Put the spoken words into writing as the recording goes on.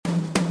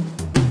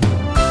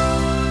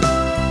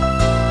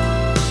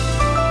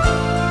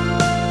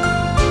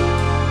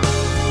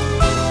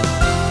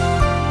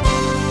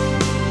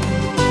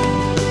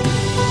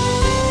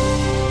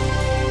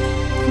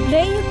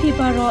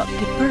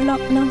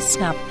perlok nang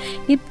snap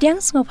ngip diang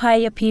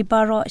sngophai api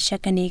baro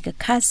shakani ka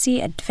khasi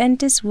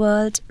Adventist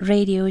World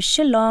Radio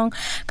Shillong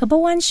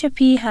kabawan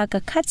shapi ha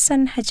ka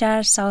khatsan hajar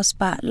south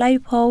pa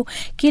laipo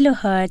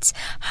kilohertz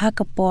ha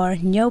ka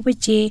por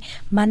nyobaje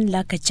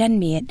manla ka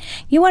janmiet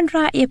yiwan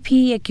ra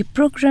api ki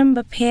program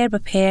ba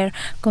pher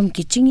kum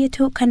ki jingye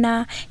thu khana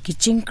ki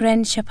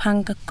jingkren shaphang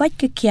ka kot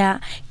ka kya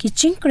ki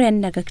jingkren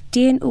na ka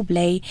ten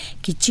ublei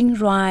ki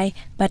jingrai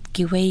bat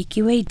ki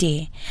wei de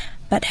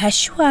but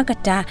hashua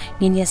kata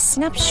ninya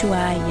snap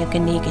shua ya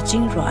kane ka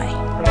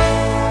jingroi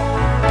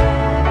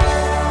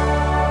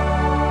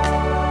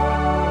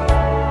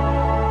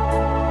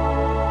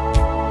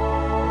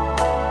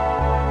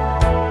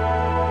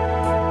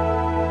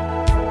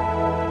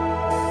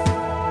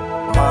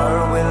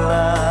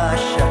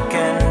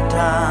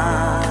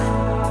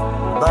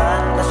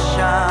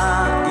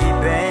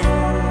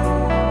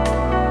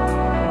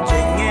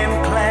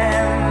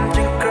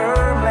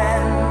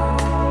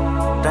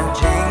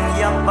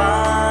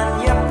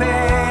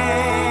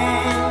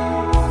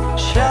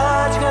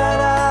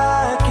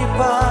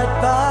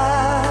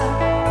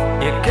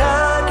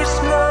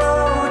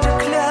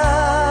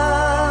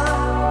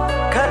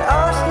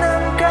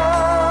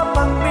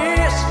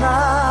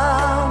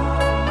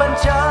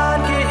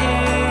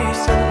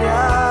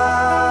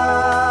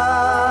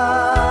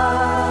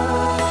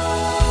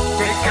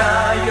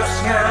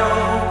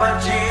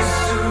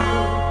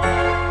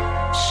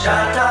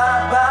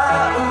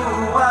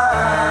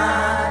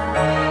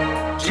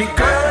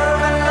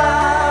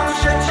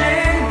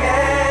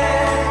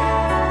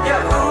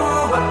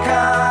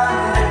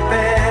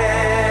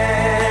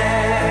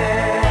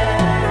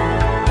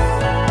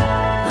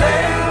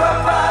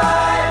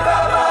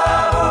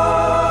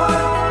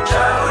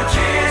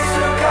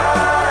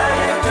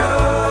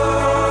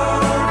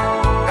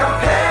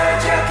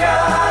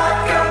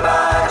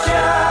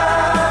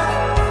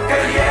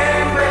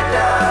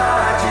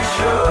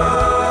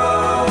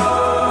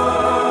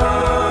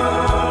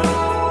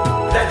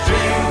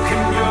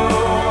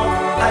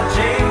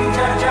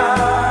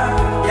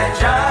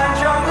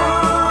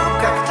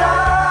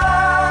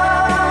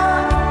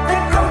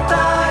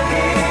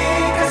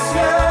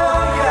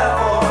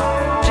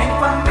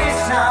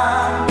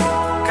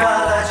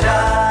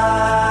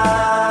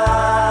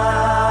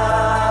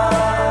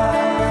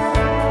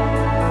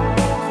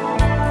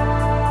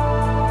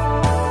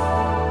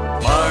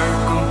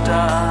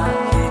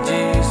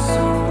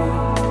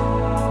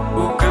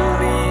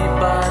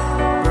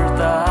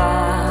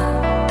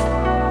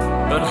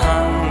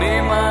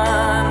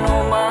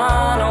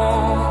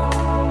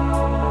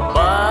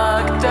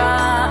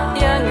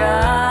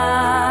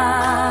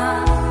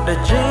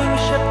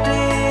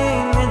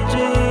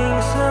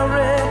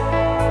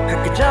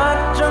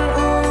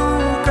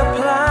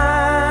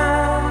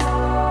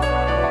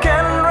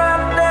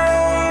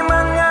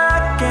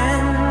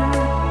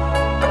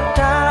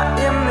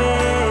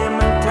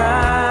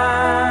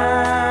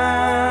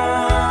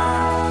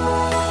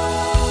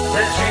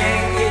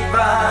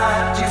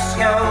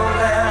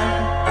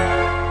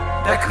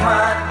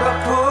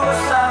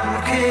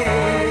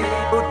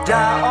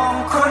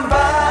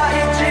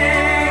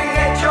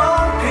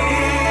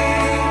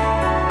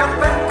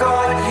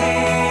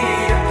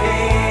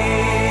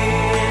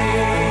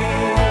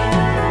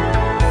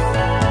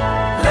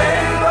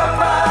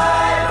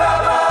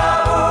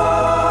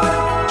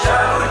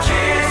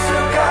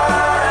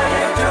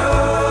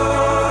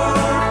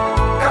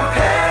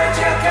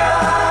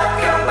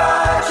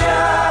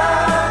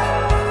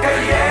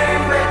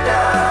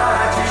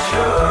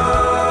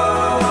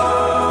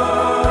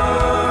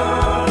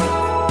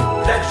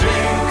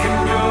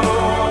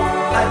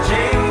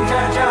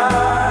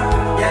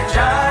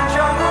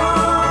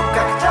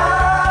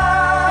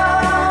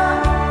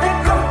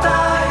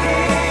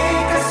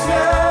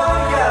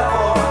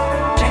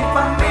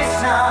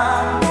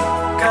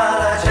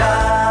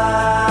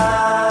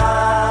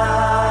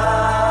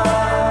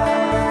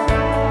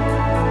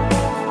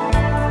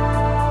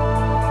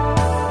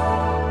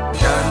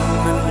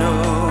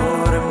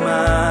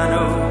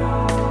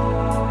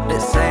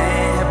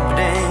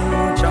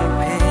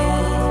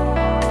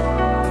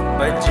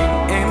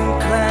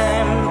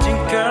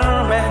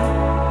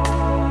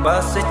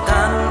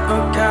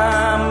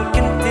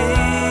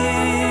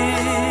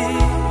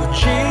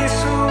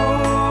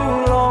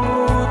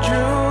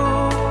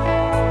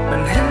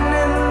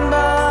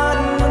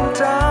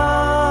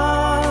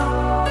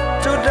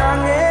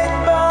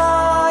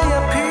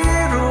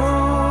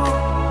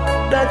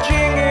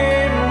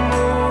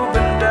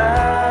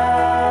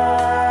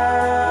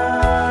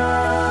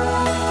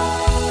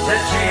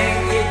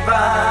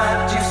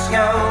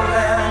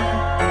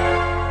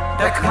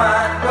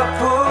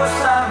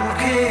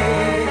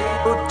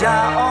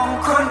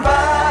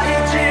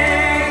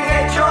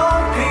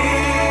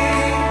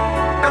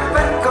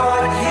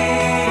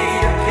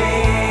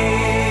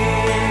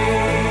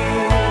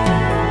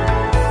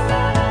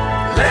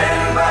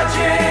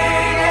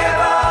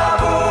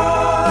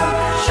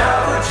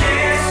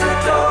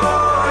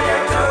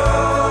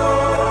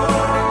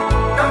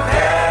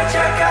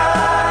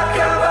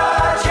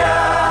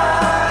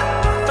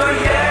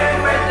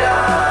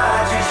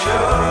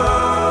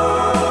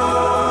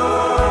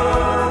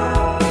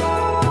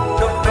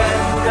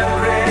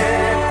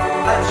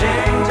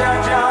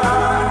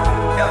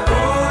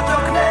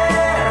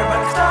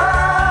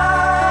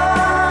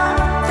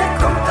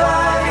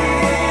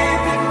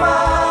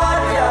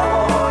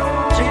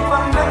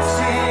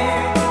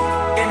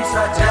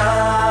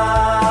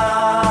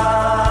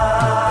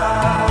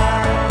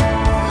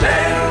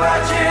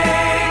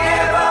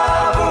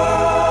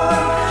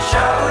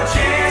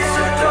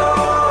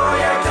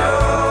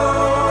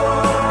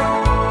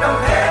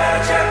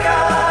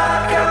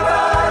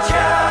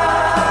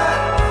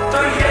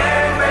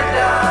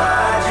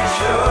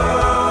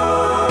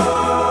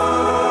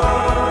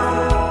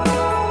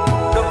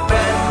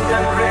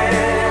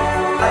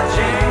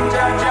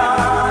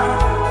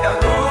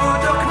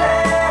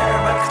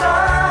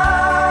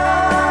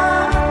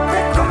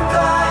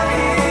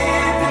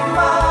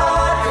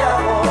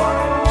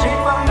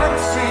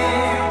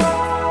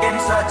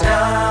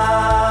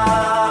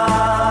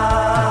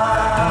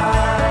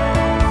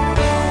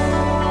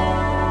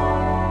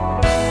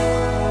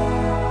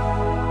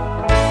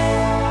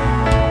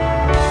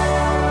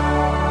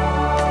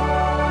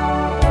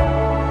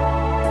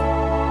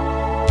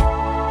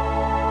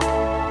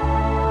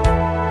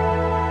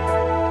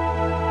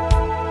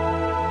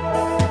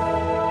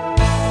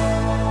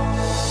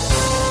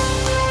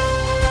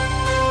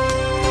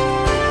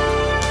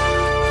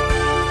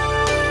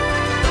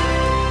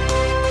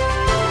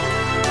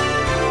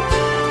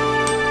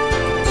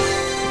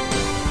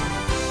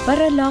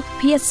Paralog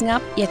PS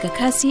ngap ya ka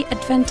khasi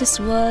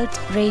Adventist World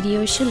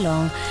Radio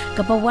Shillong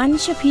kabawan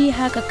shapi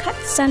ha ka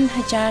khatsan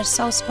hajar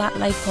South Park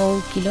Life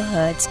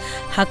kilohertz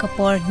ha ka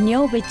por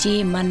nyo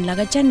beji man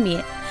laga janmi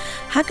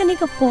ha ka ni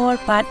ka por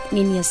pat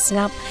ngin ya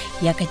ngap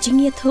ya ka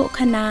jingye tho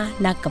khana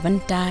na ka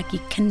banta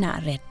ki khana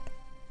ret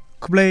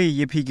Blei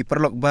yepi ki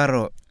Paralog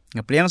baro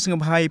ngapliang sing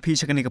bahai pi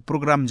sakani ka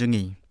program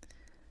jengi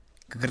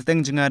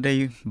kekerteng jenga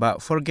dai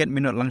ba forget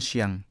minute lang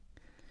siang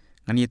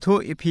ngani tho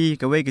yepi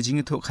ka we ka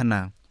jingye tho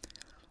khana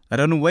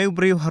Aranu wai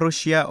ubreu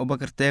harusia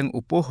obakerteng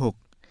upohok.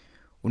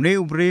 Unai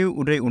ubreu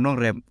udai unong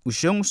rep.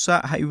 Usyong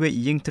sa highway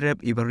ying trep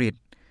ibarit.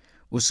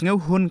 Usngeu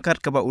hun kat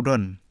kaba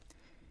udon.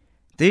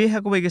 Te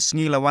hakawai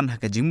kesengi lawan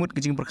haka jingmut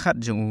kejing berkat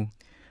jengu.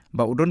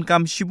 Ba udon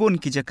kam shibun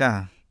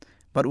kijaka.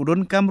 Bar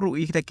udon kam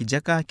ru'i kita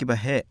kijaka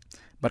kibahe.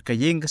 Bar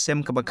kayeng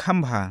kesem kaba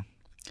kambha.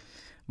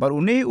 Bar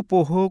unai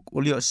upohok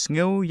ulio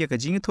sngeu ya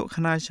kejing tok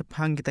khana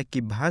syapang kita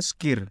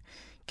kibhaskir.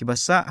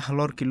 Kibasa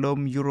halor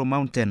kilom Euro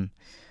Mountain.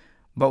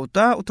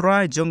 Bauta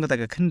utrai jong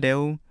kata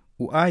kendeu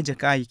uai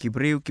jakai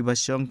kibriu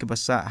kibasyong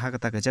kibasa ha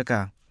kata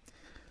jaka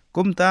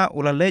kumta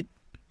ulalet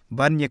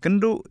ban ya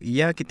kendu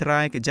ya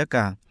kitrai ke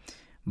jaka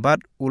bat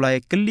ulai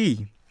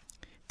keli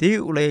ti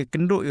ulai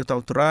kendu yu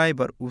tau utrai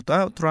bat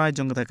uta utrai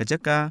jong kata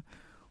jaka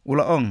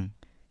ulaong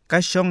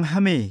kasyong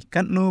hame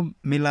kanu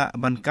mila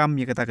ban kam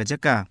ya kata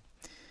jaka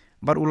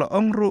bat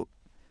ulaong ru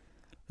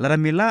lara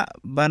mila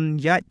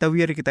ban ya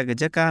tawir kita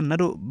kejaka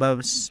nadu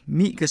bas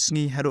mi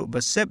kesngi haru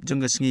basep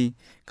jong kesngi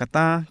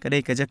kata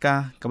kadai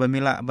kejaka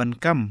kabamila ban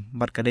kam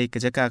bat kadai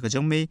kejaka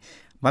kejongme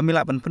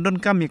bamila ban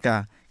pendon kam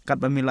yaka kat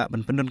bamila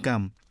ban pendon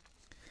kam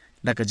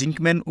da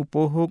kejingmen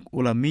upohok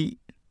ulami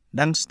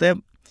dang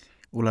step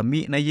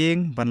ulami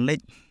nayeng ban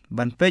lej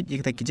ban pej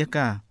kita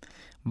kejaka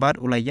bat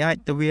ulayat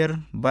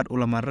tawir bat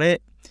ulamare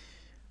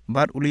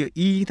bat ulio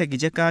I kita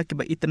kejaka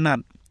kiba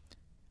itnat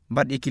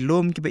bat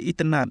ikilom kiba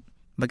itnat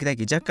Bakita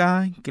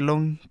kijaka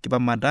kilong kiba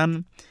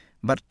madan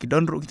bat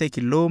kidon ru kita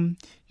kilom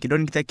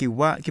kidon kita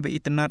kiwa kiba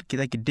itnat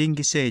kita kiding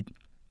kisej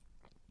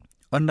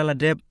ondala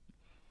deb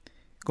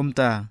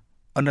kumta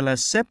ondala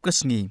sep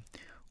kesngi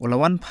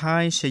ulawan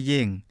pai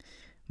seyeng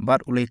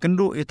bat ulai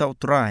kendu ita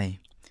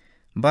utrai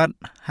bat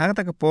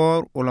hakata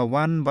kapor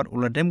ulawan bat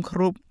uladem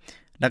krup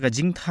daga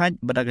jingthaj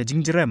bat daga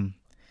jingjerem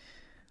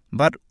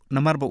bat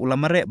namar ba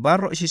ulamare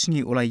baro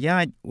sisngi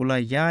ulayaj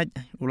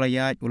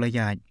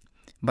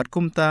bat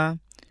kumta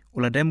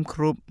uladem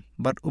krup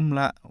bat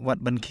umla wat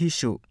ban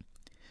kishu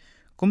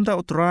kumta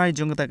utrai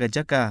jong kata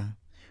jaka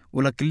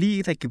ula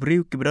kli ta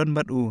kibriu kibron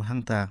bat u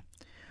hangta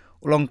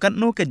ulong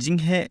katno ka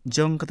jinghe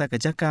jong kata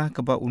jaka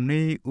kaba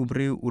une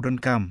ubriu udon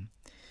kam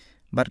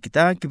bat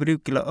kita kibriu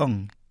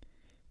kilaong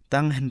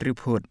tang Henry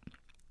Phut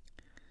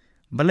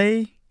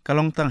Blei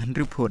kalong tang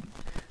Henry Phut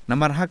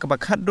namar ha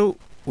kaba khaddu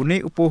une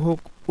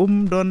upohok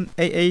don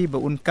ba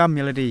un kam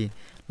yaladi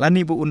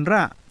lani bu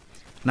unra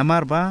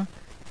namar ba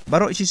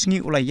Baro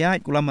isingi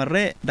ulayat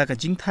ulamare da ka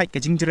jingthai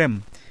ka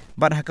jingjerem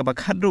bat ha ka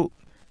bakhaddu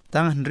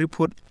tang Henry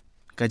Phut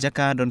ka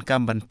jaka don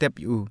kam ban tep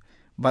yu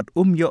bat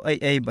yo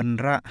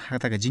banra ha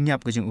ta ka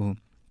jingyap ka jingu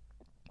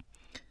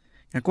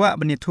ngakwa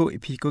bani thu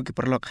ipi ko ki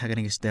perlok ha ka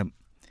ni step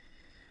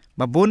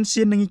babon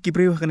sin ngi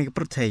kibreu ha ka ni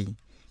Pyrthei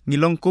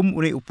ngilong kum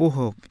ure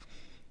upohok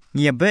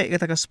ngiabe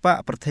ka ta ka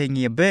spa Pyrthei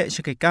ngiabe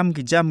shakai kam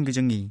ki jam ki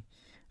jingi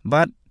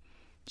bat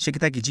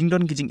shikita ki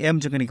jingdon ki jing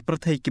jong ni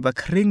Pyrthei ki ba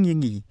khring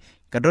yingi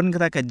kadon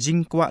kata ka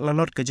jing kwa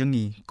lalot ka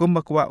jongi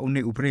kumba kwa une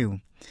ubreu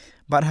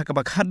bat ha ka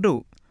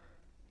bakhaddu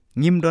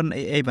ngimdon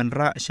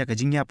banra sya ka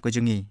jingyap ka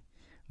jongi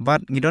bat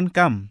ngidon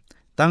kam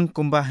tang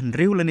kumba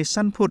henriu lani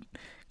sanput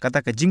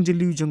kata ka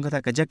jingjeliu jong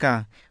kata ka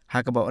jaka ha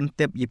ka ba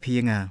ontep ye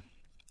phienga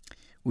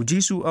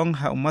Jisu ong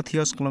ha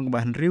Mathias klong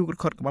ba henriu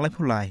khot ka balai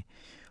phulai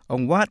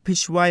ong wat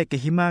phishwai ka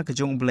hima ka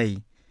jong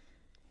Blei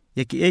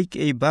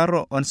yaki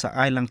baro on sa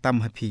ai lang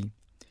tam hapi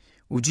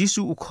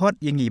Jisu ukhot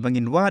yengi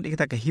bangin wat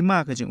kita ka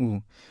hima ka jeng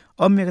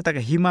ya kata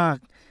ka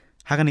hima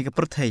hakani ka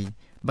Pyrthei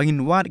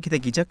bangin wat kita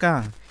ki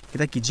jaka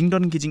kita ki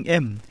jingdon ki jing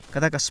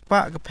kata ka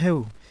spa ka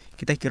pheu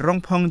kita ki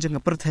rongphong jeng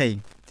ka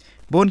Pyrthei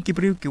bon ki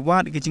priu ki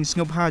wat ki jing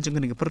sngopha jeng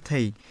ka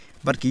Pyrthei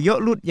bat ki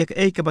yo lut ya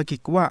ka ba ki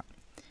kwa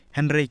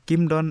Henry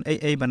Kimdon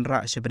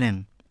banra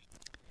sebeneng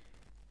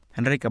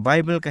Henry ka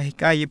Bible ka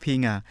hikaya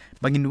phinga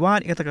bangin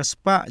wat kata ka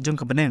spa jeng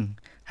ka beneng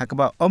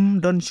hakaba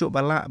don syu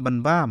bala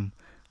ban bam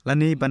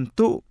lani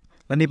bantu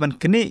lani ban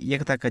kene ya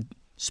kata ka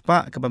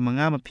spa ka ba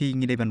manga mapi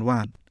ngide ban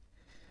wat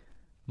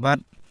bat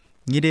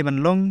ngide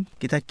ban long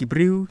kita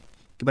kibriu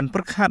ki ban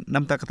perkhat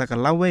namta kata ka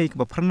lawe ka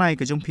ba pernai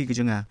ka jongpi ka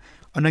jonga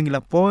onang ila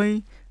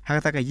poi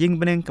ha kata ka ying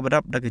beneng ka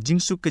badap da ka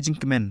jingsu ka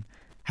jingkemen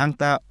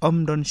hangta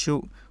don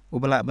shu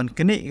ubala ban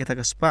kene kata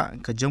ka spa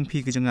ka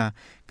jongpi ka jonga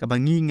ka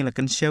bangi ngila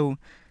kan show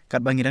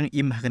kat bangi dang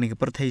im ha ka ni ka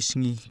Pyrthei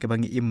singi ka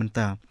bangi im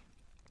menta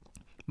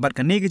bat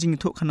ka ne jing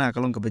thok khana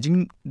kalong ka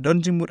bajing don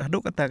jing mut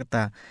hadok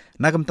kata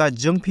nagamta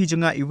jongphi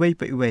jonga iwei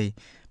pa iwei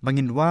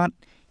bangin wat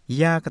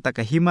ya kata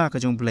ka hima ka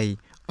jong Blei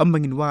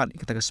bangin wat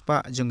kata ka spa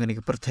jong ni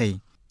ka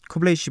Pyrthei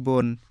khublei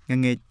shibon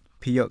ngange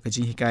phiyo ka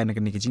jing hikai na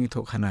ka ni ka jing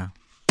thok khana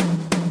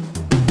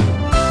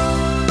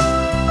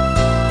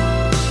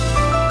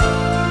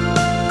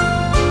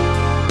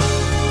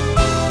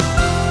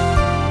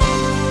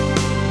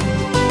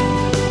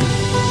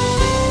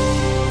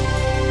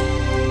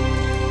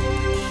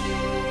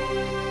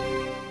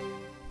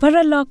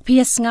Paralog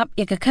PS ngap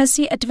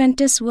yakakasi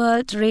Adventist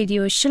World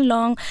Radio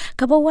Shillong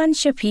kabawan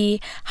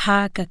shapi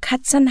ha ka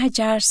khatsan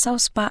hajar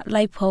sauspa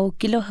laipo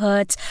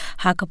kilohertz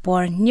ha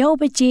kapor nyaw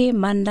baje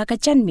man la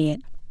ka chanmet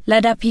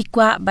lada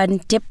pikwa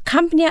ban tip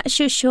company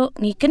shusho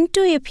ni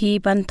kentu yapi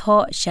ban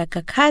tho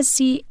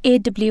shakakasi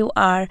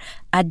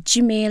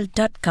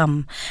awr@gmail.com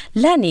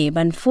lani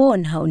ban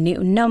phone hau ni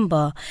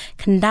number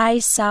khandai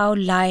sao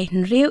lai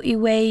nriu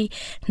iway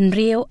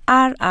nriu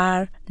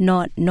rr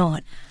not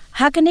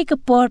Hakani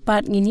kapor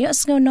pat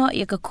nginyos ngono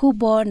ya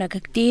kakubor na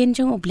kaktin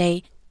jong Blei.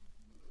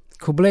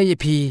 Kublai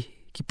yepi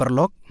ki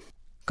perlok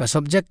ka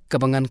subjek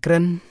kabangan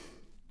keren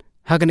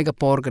hakani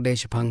kapor ka de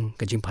shapang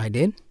ka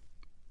Jingphaidien.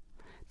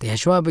 Te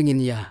haswa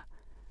bengin ya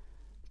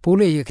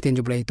pule ya ktin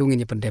jo Blei tungin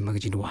ya pandem ka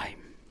Jingwan.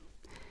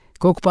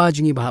 Kokpa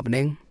jingi bahap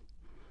neng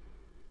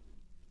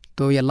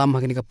to ya lam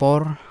hakani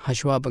kapor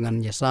haswa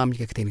bengan ya sam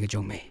ka ktin ka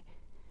jongme.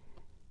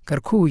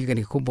 Karku ya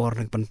kani kubor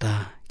na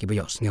panta ki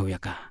bayos ngau ya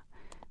ka.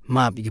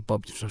 Map iki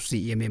pop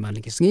sosi ye me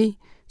maling kisngi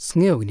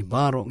sngew ni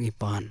baro ngi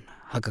pan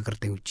haka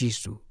karte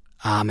Jisu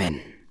amen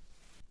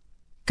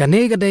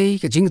kane gadai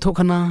ka jing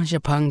thokana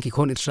japang ki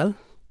Khun Isreal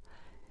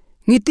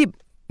ngi tip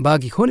ba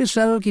ki Khun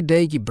Isreal ki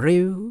dai ki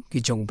breu ki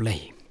jong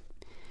Blei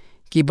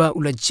ki ba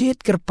ula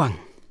jet kerpang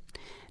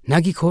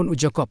nagi Khun u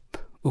Jacob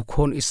u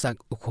Khun Isaac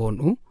u Khun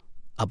u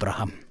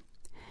Abraham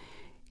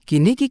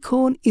ki ni ki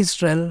Khun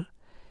Isreal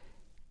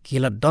ki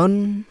la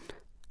don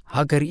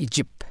hagari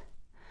Ijypt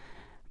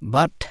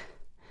but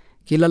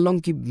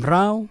kilalong ki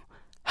Bakhraw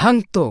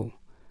hangto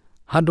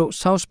hado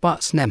sauspa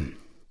snem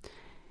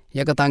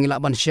ya katangi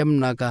laban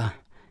shem naga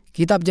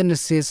kitab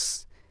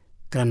Genesis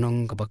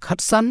kranong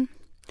kabakhatsan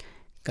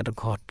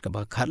kadakot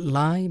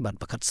kabaklatlai bat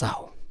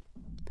bakhatsau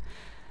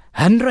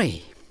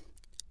hanrei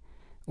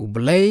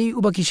ublei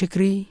ubaki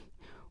shekri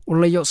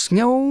ulayo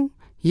sngaw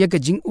ya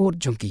ka jingod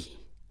jongki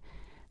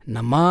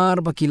namar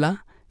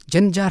bakila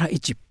janjara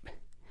Ijypt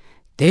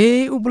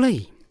te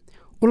ublei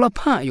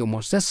ulapha yo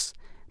Moses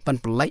pan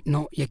pyllait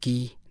no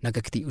yaki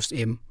nagakti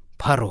usem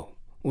Bakhraw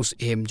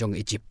usem jong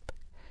Ijypt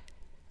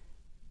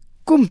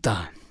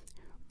kumta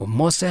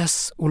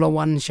Moses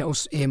ulawan siya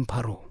usem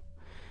Bakhraw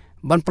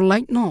ban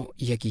pyllait no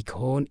yaki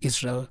Khun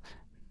Isreal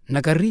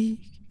nagari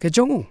ke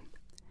jongu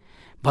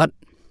but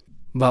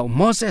ba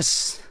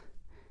Moses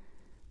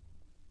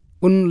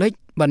unlek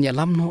ban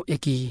yalam no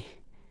yaki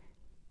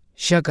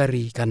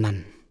syagari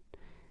kanan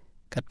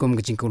katkum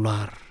ke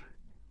jingkular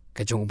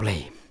ke jong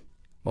Blei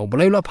Mau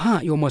Blei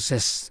lapha yo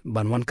Moses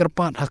ban wan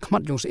kerpat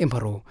hakmat jong se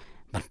Bakhraw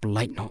ban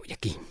pyllait no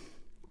yaki.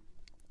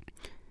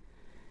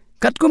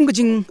 Katkum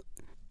kejing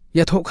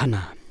ya thok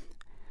khana.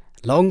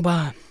 Long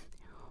ba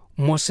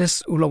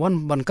Moses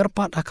ulawan ban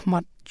kerpat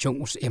hakmat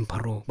jong us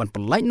Bakhraw ban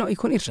pyllait no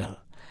ikon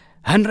Isreal.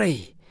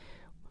 Hanrei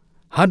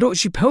hado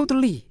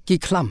Jingphaidien ki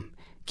klam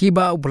ki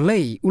ba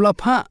Blei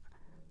ulapha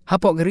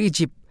hapok gari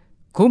Ijypt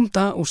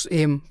kumta us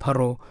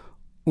Bakhraw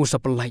us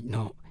pyllait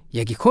no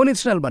yaki Khun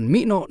Isreal ban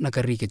mi no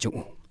nagari ke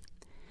jong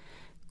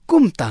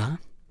kumta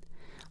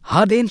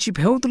haden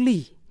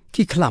Jingphaidien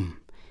ki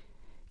klam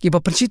ki ba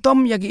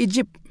pensitom yagi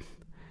Ijypt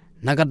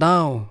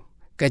nagadao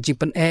ka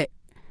jingpen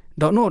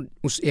donot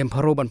us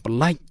Bakhraw ban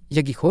pyllait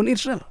yagi Khun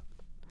Isreal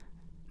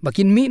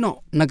bakin mi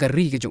no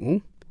nagari ke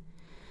jong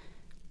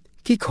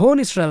ki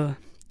Khun Isreal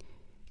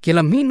ki la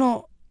mi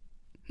no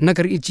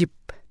nagari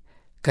Ijypt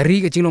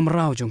kari ke jinglo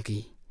merau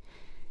jongki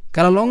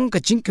kalalong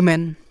ka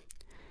jingkemen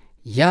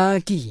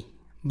yaki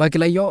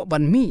bagilayo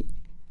ban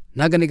mi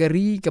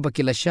naganegari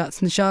kabakila sya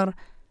snshar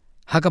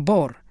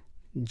hakabor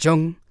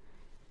jong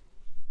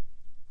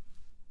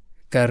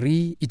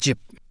kari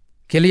Ijypt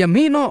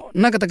keliamino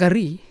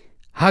nagatagari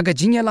haga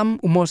jinyalam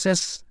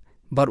Moses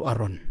baru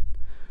Aaron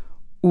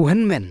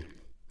uhenmen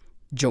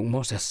jong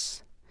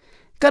Moses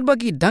kat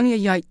bagi dang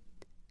yai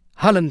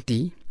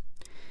halanti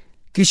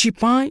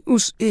kisipai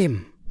us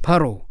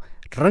Bakhraw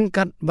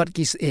rengkat bat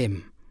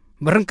kisem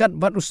berengkat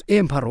bat us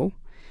Bakhraw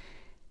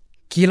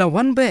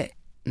kilawan be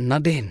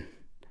naden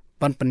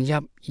pan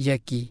penyap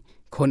yaki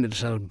Khun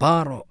Isreal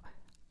baro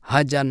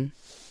hajan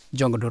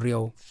jong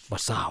dorio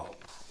basau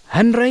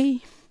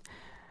hanrei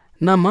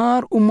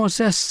namar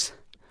Moses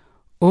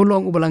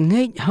olong ubalang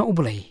ngej ha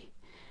Blei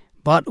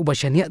bat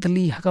ubashania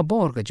teli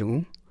hakabor ka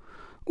jong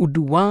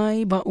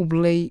uduai ba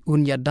Blei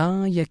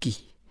unyada yaki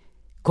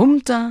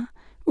kumta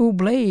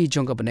Blei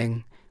jong ka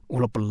beneng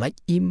ulo pyllait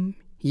im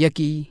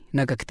yaki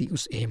nagakti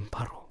us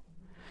Bakhraw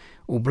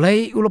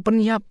Blei ulo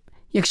penyap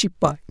yak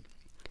sipai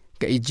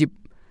ka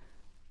Ijypt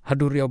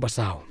haduriau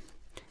basau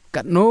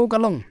kat no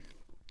kalong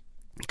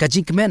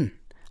kajing kemen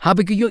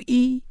habi ku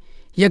yoi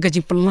ya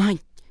kajing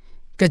pyllait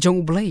ka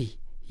jong Blei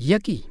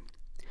yaki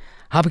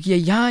habi ki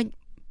yai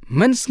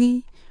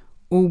mensngi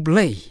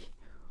Blei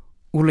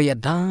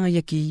ulayada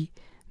yaki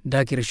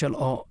da kirishal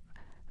o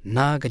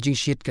na kajing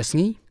shit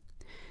kasngi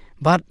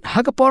bat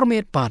hakapor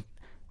met pat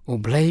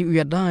Blei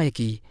uyada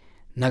yaki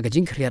na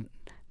kajing kriat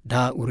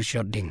da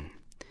urishot ding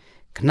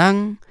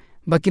kenang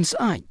bakin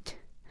saat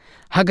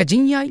haga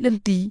jing yai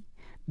lenti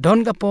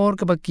don kapor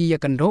kabaki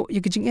ya kando ya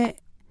kejing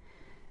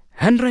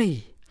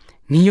hanrei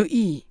niyo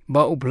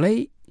ba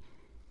Blei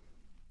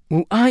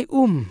ai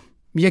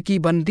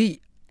yaki bandi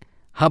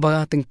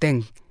haba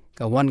teng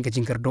kawan ka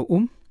jingkardo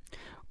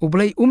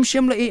Blei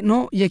syam la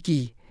no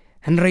yaki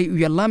hanrai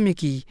uyalam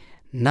yaki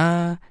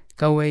na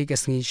kawai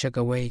kasngi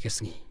syakawai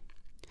kasngi.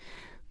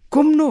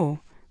 Kumno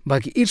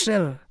bagi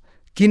Israel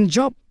kin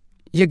job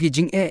yagi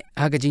jing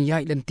haga jing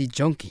yai lan ti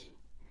jongki.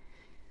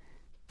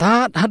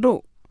 Tat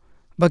hado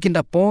bakin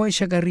da poi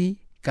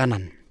syagari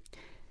kanan.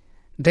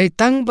 Dai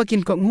tang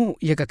bakin Kohnguh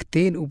yaga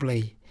kten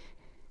Blei.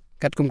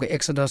 Kat kum ka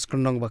Exodus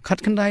kronong ba khat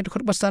khandai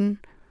khot basan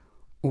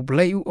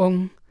Blei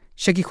uong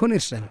syagi Khun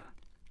Israel.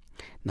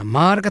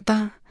 Namar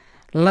kata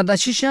lada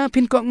shisha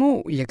pin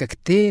Kohnguh yaga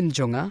kten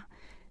jonga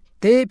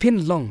te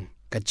pin long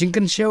ka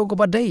jingkan syau ko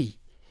badai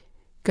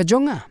ka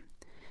jonga.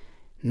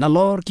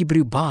 Nalor ki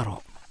beri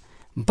baro.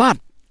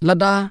 Bat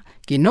lada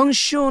ki nong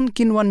shon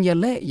kinwan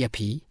ialeh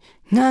yapi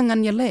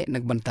ngangan ialeh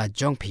nagbanta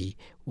jong pi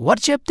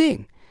what chap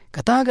ting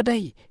kata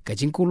gadai ka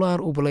jingkular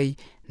Blei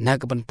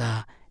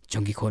nagbanta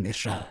jongki Khun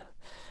Israel.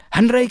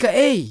 Hanrai ka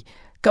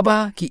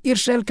kaba ki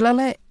Israel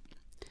klale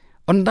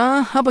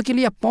onda haba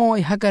kilia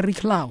poi hagari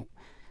klau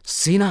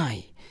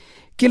Sinai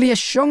kilia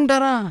shong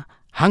dara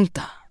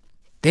hangta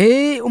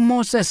te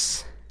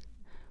Moses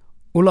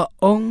ula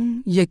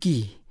ong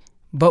yaki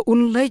ba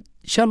unleit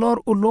shalor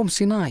ulom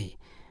Sinai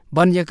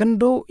ban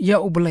yakando ya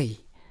Blei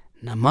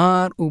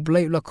namar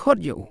Blei ula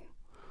khot ya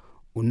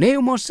une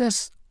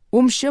Moses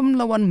syam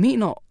lawan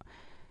mino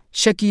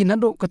syaki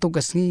nado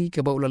katugasngi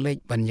ke ba ula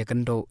leit ban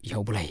yakando ya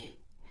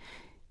Blei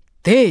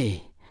te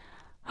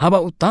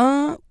haba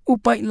uta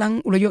upai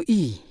lang ulayo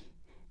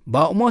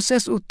ba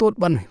Moses utot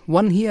ban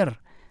 1 year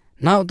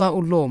na uta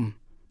ulom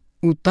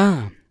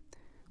uta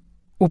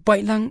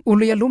upai lang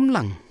ulayalum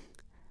lang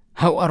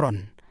hau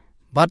Aron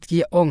bat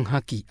kia ong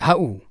haki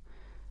hau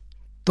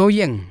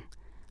toyeng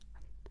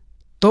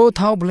to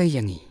thau Blei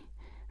yangi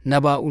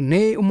naba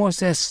une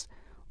Moses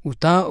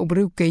uta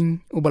ubru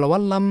keng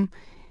ubalawalam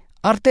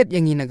artet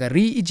yangi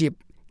nagari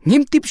Ijypt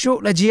ngimtip syo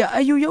lajia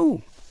ayu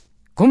yau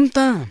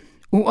kumta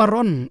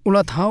Aron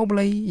ulat hau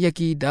Blei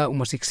yaki da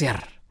umasikser.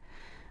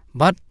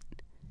 Bat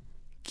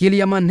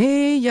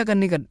kiliamane yaga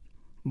nigat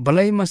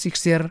Blei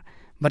masikser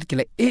bat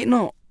kila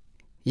no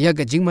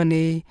yaga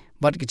jingmane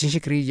bat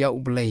kichinshikri ya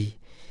Blei.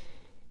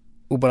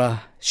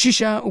 Ubala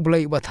shisha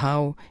Blei ubat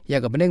hau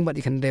yaga beneng bat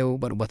ikandeu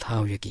bat ubat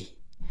hau yaki.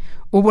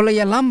 Blei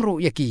ya lamro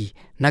yaki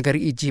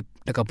nagari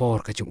Ijypt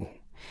dakabor kacungu.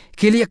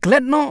 Kilia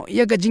Klet no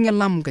yaga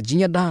jingalam ka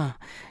jinyada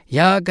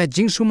yaga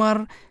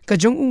jingsumar ka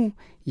jongu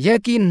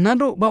yaki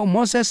nado ba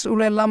Moses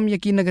ulelam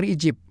yaki negeri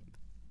Ijypt.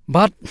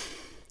 Bat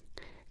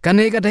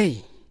kane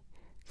gadai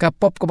ka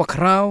pop ka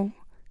Bakhraw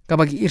ka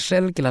bagi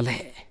Israel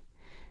kilale.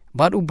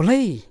 Bat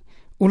Blei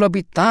ula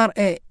Bitar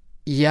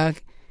ya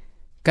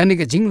kane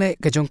ka jingle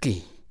ka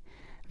jongki.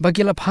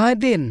 Bagi la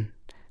Phaidien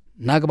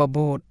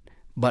nagbabot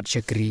bat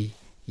syakri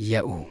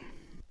yau.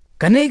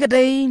 Kane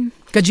gadai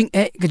ka jing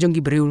ka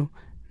jongki briu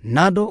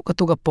nado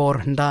katuga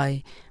por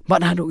handai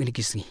bat hado ini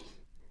kisni.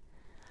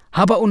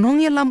 Haba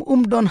unong yalam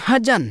don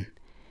hajan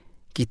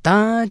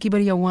kita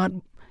kibariyawat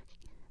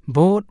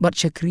bot bat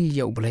syakri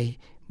ya Blei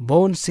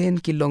bon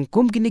sen kilong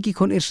kum kini ki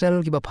Khun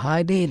Israel ki ba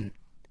Phaidien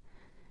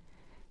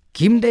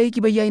kim dai ki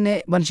bayai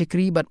ne ban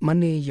syakri bat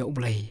mane ya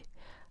Blei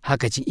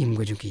hakaji im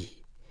go jungki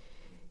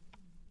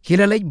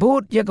hilalai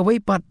bot ya ka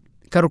pat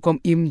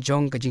karukom im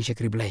jong ka jing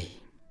syakri Blei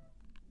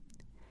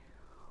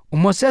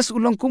Moses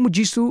ulang kum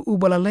Jisu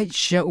ubalalai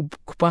sya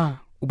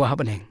kupa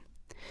ubahabaneng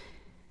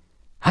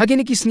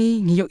hagini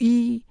kisni ngiyo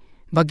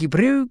bagi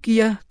breu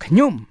kia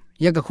kanyum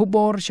yaga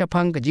khubor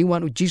syapang ka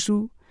Jingwan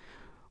Jisu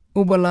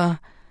ubala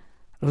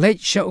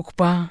leit sya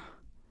ukpa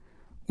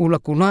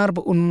ula kunar ba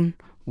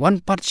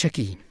wan part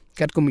syaki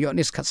kat kum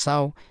yonis kat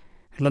saw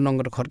lanong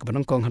ga khot ka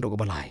banongkong hado ka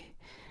balai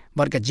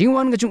bar ka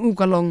Jingwan ga chung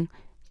kalong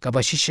ka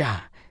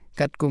basisha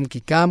kat kum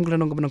ki kam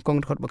lanong ka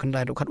banongkong khot ba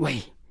khandai do khat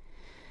wei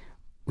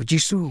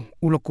Jisu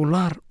ula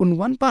kular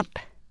wan part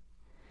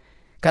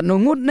kat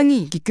nongut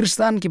nangi ki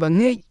Kristan ki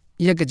bangai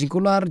yaga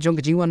jingkular jong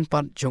ka Jingwan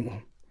part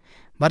jong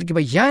bat ki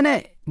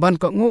bayane ban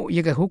Kohnguh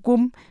yaga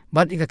hukum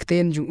bat ika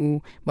kten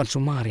jung ban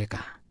sumar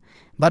yaka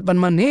bat ban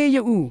mane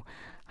yu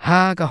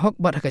ha ka hok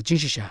bat ka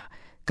jingsisha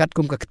kat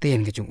kum ka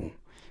kten ka jung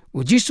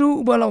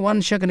Jisu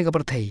balawan sya ka ni ka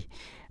Pyrthei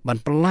ban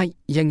pelai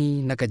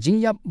yangi naka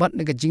jingyap bat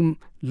naka jing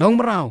long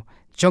marau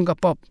jong ka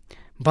pop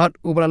bat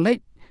ubala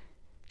leit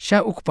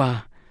sya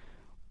ukpa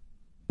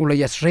ula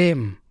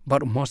yasrem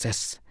bat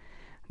Moses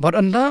bat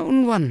anda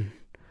unwan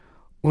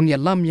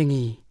yalam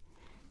yangi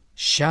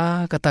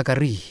sya kata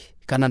kari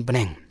kanan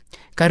peneng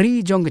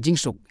kari jong ke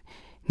jingsuk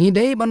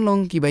ngidei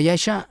banlong ki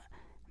bayasha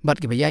bat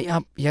ki bayai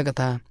ap ya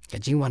kata ka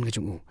Jingwan ka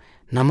jungu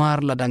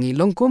namar ladangi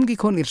longkom ki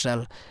Khun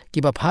Israel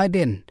ki ba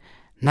Phaidien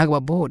nagba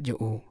bot yo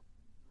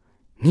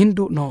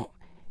ngindu no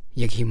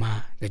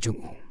yakhima ka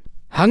jungu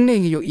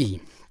hangne ngi yo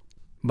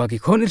bagi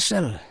Khun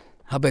Israel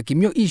haba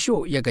kimyo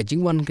sho ya ka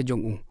Jingwan ka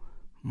jungu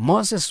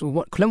Moses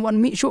wat klemwan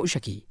mi sho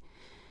shaki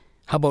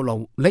haba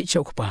law leit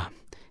chok pa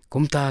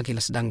kumta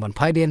kilas dang ban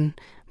Phaidien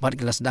bat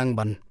kilas dang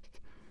ban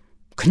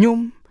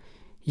khnyum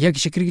yak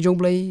shikri jong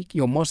Blei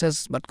yo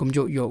Moses bat kum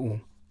jo yo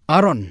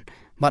Aron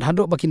Bat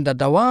hadok bakin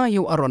dadawa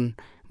yu aron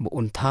bu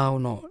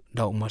untau no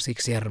daw masik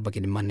ser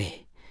bakin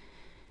mane.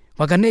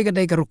 Magane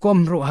gadai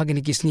karukom ro hagini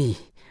kisni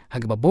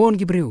hagi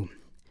babon gibriu.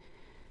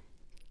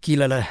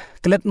 Kilala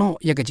Klet no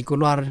ya gaji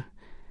keluar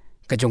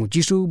kajong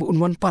Jisu bu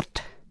unwan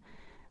pat.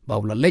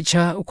 Baula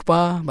lecha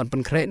ukpa ban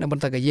penkre na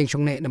banta ga yeng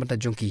chongne na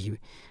banta jongki.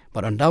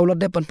 Baran daula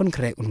de pan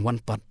penkre unwan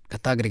pat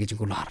kata gade gaji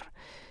keluar.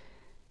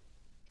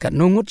 Kat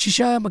nungut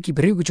sisa baki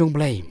beriu kajong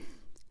Blei.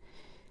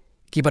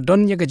 Kiba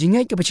don ya gaji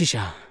ngai ke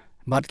sisa.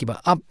 Bat kiba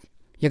up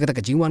ya kata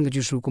ka Jingwan ka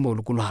Jisu ko mo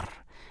lukular.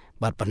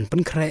 Bat pan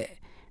penkre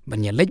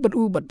ban ya lej bat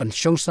u bat pan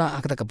syongsa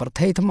kata ka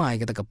Pyrthei thamai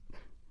kata ka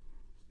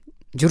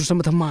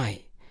Jerusalem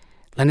thamai.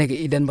 Lane ka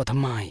Eden ba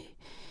thamai.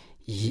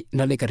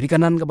 Nale ka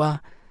rikanan ka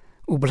ba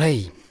u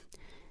Blei.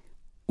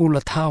 Ula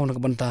thau na ka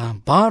banta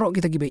baro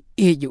kita kiba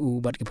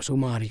u bat kiba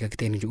sumari ka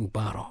kita u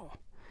baro.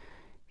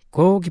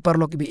 Ko ki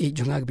parlo kiba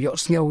junga kiba yok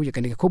sngaw ya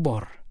ka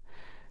kubor.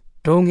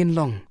 Dongin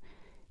long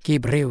ki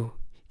breu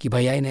ki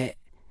bayai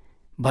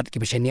bat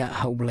ki besenia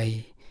ha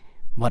Blei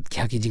bat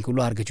ki haki jing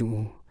keluar ke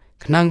ju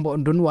kenang bo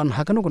dunwan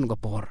ha kanu ka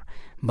por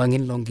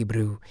bangin long ki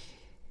breu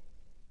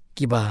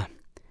ki ba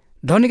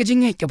doni ke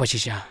jing ke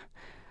basisha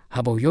ha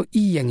bo yo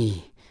I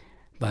yangi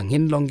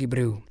bangin long ki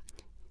breu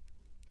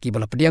ki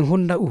bala pediang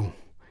honda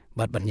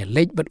bat bannya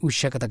lej bat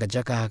usha kata ka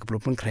jaka ke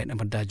pelupun kret na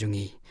banda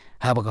jungi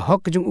ha ba ka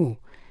hok ke jung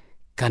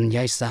kan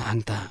yai sa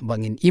angta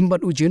bangin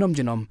imbat jinom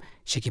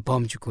shiki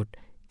pom jukut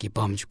ki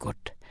pom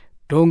jukut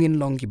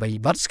dongin long ki bai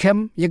bat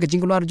scam ya ke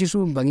jing keluar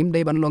Jisu bangim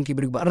dai ban long ki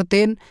beri ba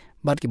arten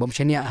bat ki bom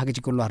senia ha ke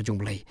jing keluar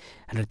jung Blei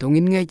ana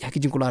dongin ngai ha ke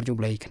jing keluar jung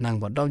Blei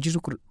kenang bat daw Jisu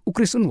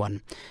ukrisun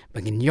wan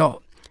bangin yo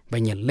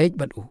banya lej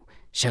bat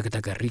syakata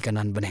ka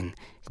rikanan beneng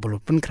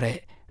kebulupun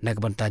kre na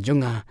kabanta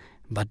jonga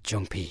bat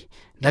jongpi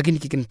dagin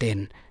ki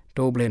kenten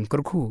to blen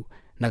kurku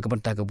na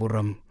kabanta ka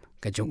buram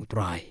ka jong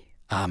utrai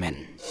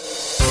amen.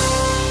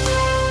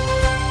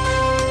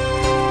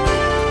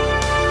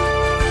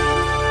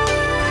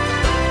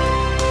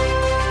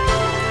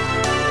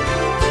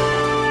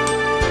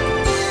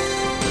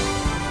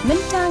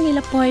 Mentang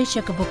ilapoi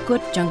siya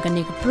kabukot jang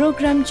kani ka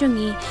program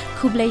jongi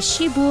kublay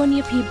shibon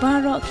ya pi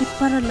baro ki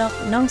paralok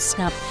nong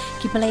snap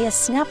ki balaya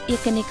snap ya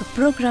kani ka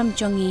program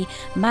jongi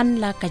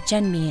manla ka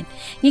janmin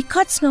ni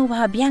kots ngo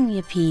bahabyang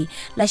ya pi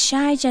la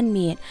shai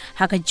janmin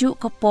ha ka ju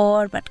ka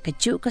por bat ka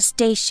ju ka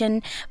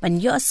station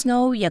ban yos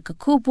ngo ya ka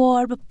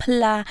kubor ba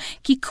pla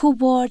ki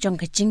kubor jang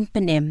ka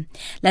jingpanem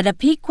la da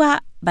pi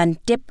kwa ban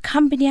tip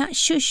company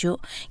shushu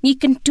ngi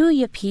kentu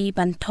ya pi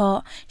ban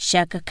tho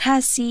shaka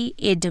khasi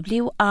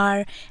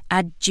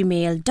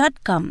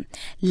awr@gmail.com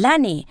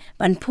lani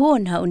ban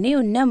phone ha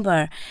new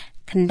number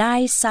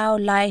khandai sao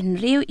lai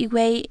riu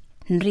iwe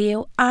riu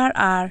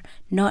rr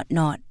not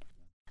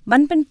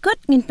ban pen kut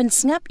ngin pen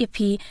snap ya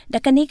pi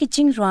da kani ki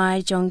jing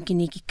rai jong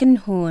kini ki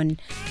Kohnguh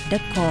da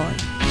call.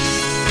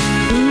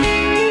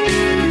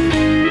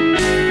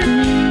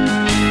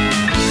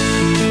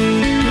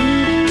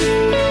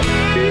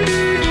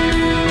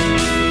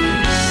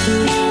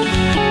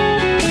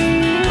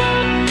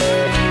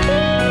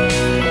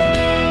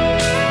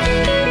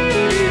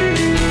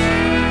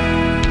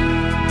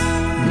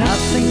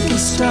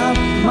 Stop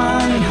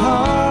my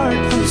heart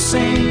from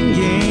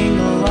singing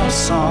a love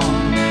song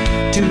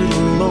to the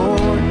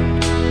Lord,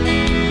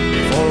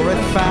 for I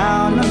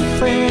found a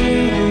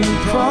fading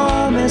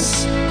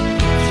promise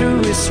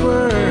through His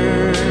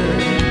word.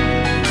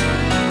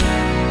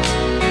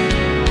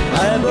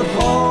 Above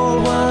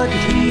all what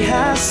He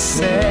has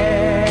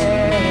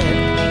said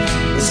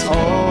is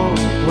all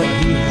what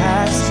He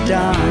has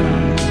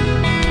done.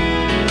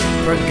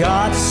 For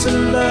God so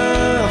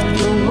loved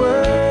the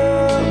world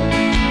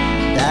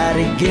that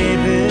He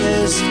gave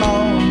His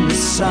only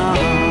Son.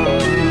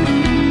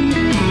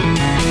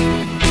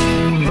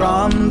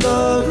 From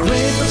the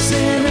grave of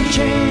sin and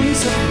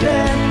chains of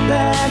death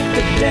that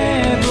the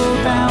devil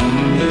bound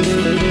me,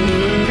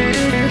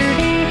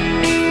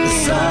 the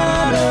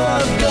Son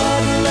of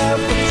God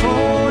left the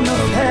throne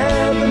of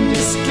heaven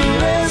just to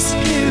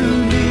rescue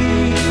me.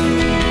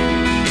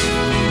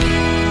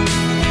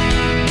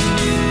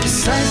 He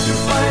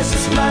sacrificed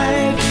His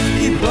life,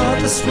 He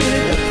bought us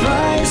with the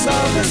price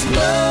of His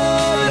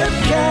blood at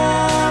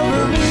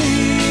Calvary.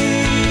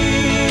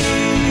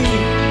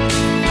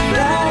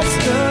 That's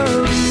the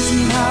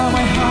reason how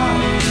my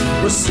heart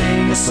will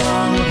sing a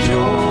song of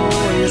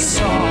joy, a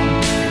song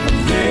of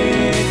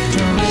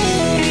victory.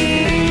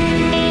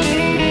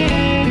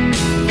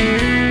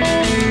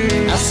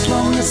 As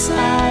long as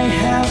I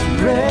have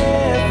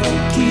breath,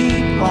 I'll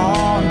keep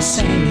on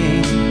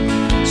singing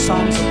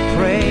songs of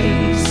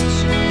praise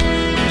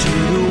to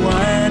the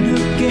one who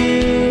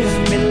gave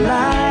me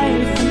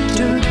life and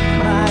took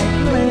my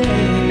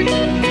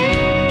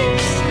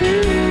place.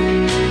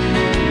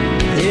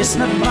 There's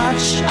not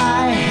much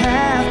I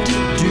have to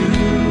do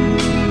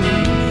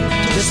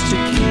just to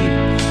keep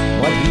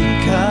what He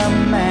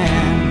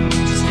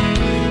commands.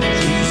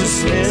 Jesus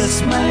is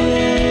my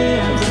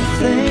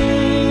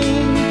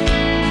everything.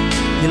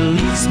 He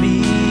leads me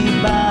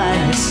by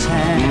His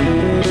hand.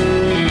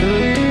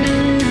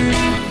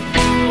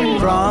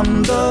 From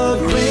the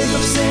grave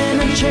of sin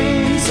and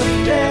chains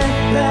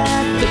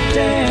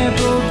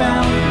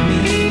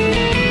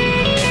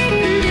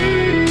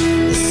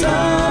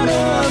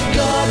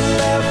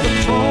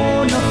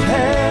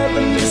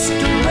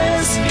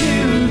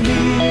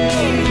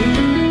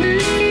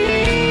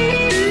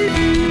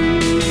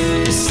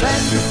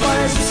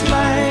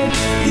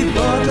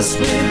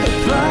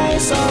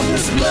price of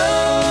His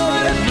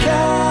blood at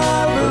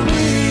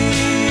Calvary.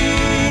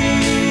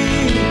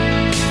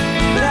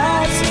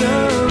 That's the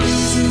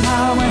reason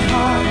how my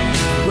heart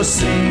will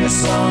sing a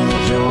song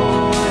of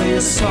joy,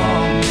 a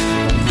song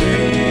of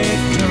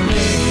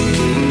victory.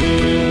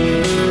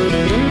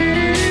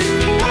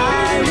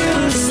 I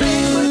will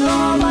sing with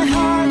all my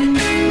heart,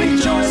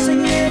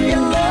 rejoicing in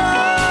Your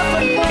love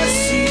and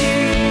mercy.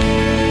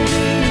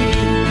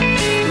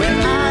 When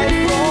I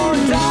fall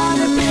down,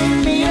 You pick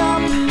me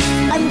up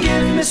and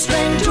give me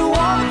strength to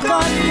walk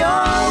on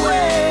Your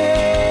way.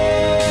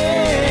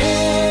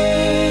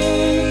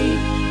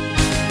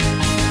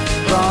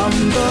 From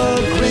the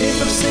grave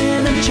of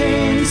sin and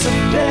chains of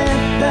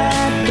death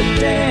that the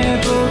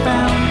devil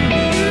bound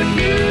me,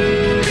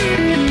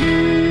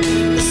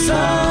 the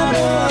Son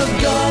of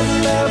God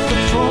left the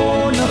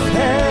throne of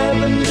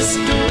heaven just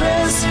to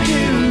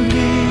rescue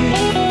me.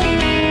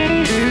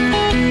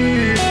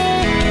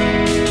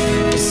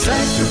 He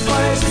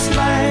sacrificed His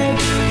life,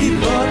 He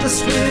bought us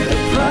with the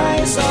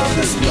price of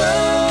His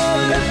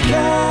blood at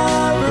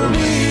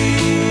Calvary.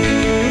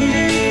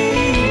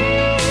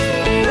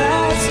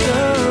 That's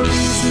the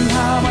reason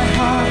how my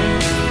heart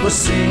will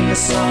sing a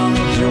song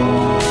of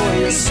joy,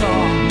 a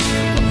song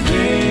of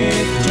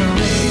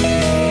victory.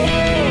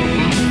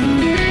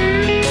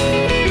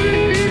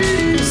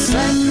 He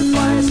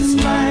sacrificed His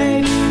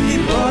life, He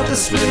bought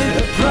us with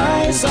the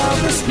price of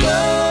His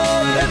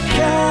blood at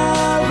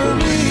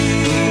Calvary.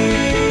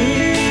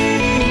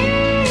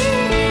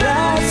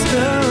 That's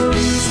the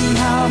reason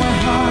how my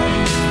heart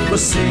will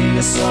sing a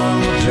song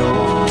of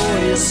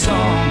joy, a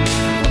song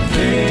of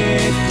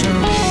victory.